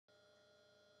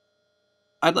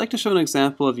I'd like to show an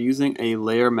example of using a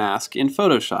layer mask in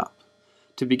Photoshop.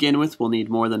 To begin with, we'll need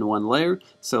more than one layer,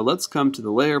 so let's come to the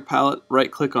layer palette,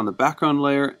 right-click on the background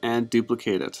layer, and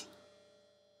duplicate it.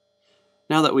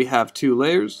 Now that we have two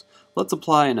layers, let's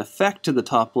apply an effect to the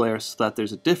top layer so that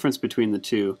there's a difference between the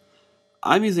two.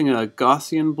 I'm using a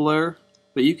Gaussian blur,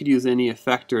 but you could use any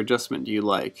effect or adjustment you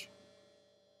like.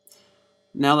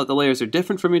 Now that the layers are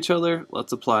different from each other,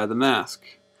 let's apply the mask.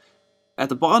 At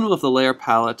the bottom of the layer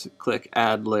palette, click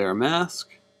Add Layer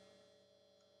Mask.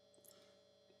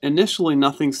 Initially,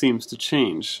 nothing seems to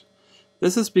change.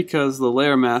 This is because the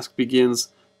layer mask begins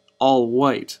all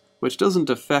white, which doesn't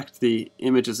affect the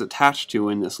images attached to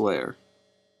in this layer.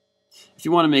 If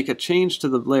you want to make a change to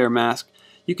the layer mask,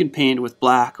 you can paint with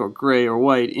black or gray or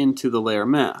white into the layer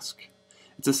mask.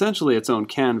 It's essentially its own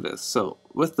canvas. So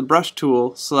with the brush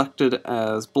tool selected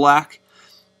as black,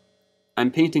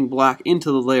 I'm painting black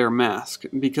into the layer mask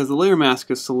because the layer mask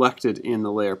is selected in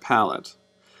the layer palette.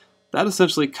 That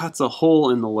essentially cuts a hole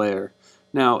in the layer.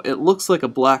 Now, it looks like a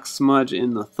black smudge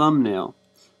in the thumbnail,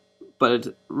 but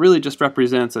it really just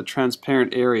represents a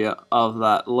transparent area of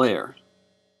that layer.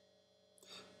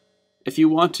 If you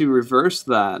want to reverse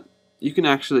that, you can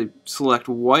actually select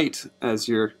white as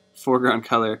your foreground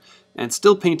color, and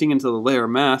still painting into the layer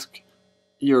mask,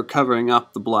 you're covering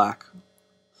up the black,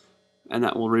 and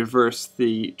that will reverse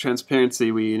the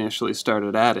transparency we initially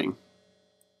started adding.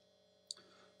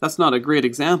 That's not a great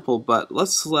example, but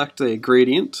let's select a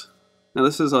gradient. Now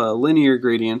this is a linear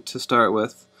gradient to start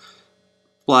with.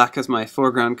 Black as my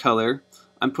foreground color.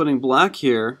 I'm putting black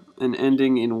here and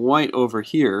ending in white over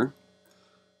here.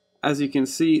 As you can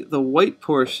see, the white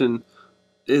portion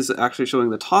is actually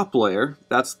showing the top layer.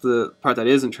 That's the part that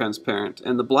isn't transparent.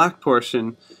 And the black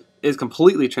portion is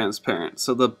completely transparent,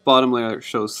 so the bottom layer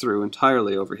shows through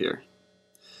entirely over here.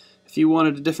 If you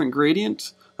wanted a different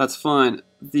gradient, that's fine.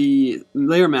 The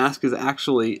layer mask is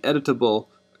actually editable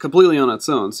completely on its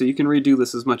own, so you can redo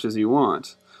this as much as you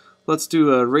want. Let's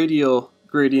do a radial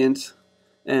gradient,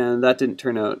 and that didn't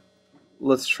turn out.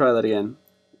 Let's try that again.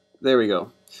 There we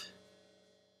go.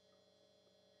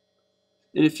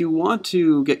 And if you want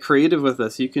to get creative with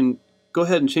this, you can go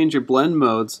ahead and change your blend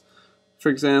modes. For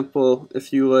example,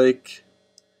 if you like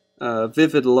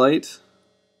vivid light,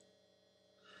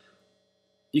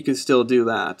 you can still do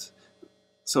that.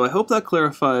 So I hope that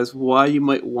clarifies why you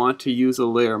might want to use a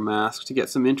layer mask to get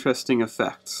some interesting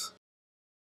effects.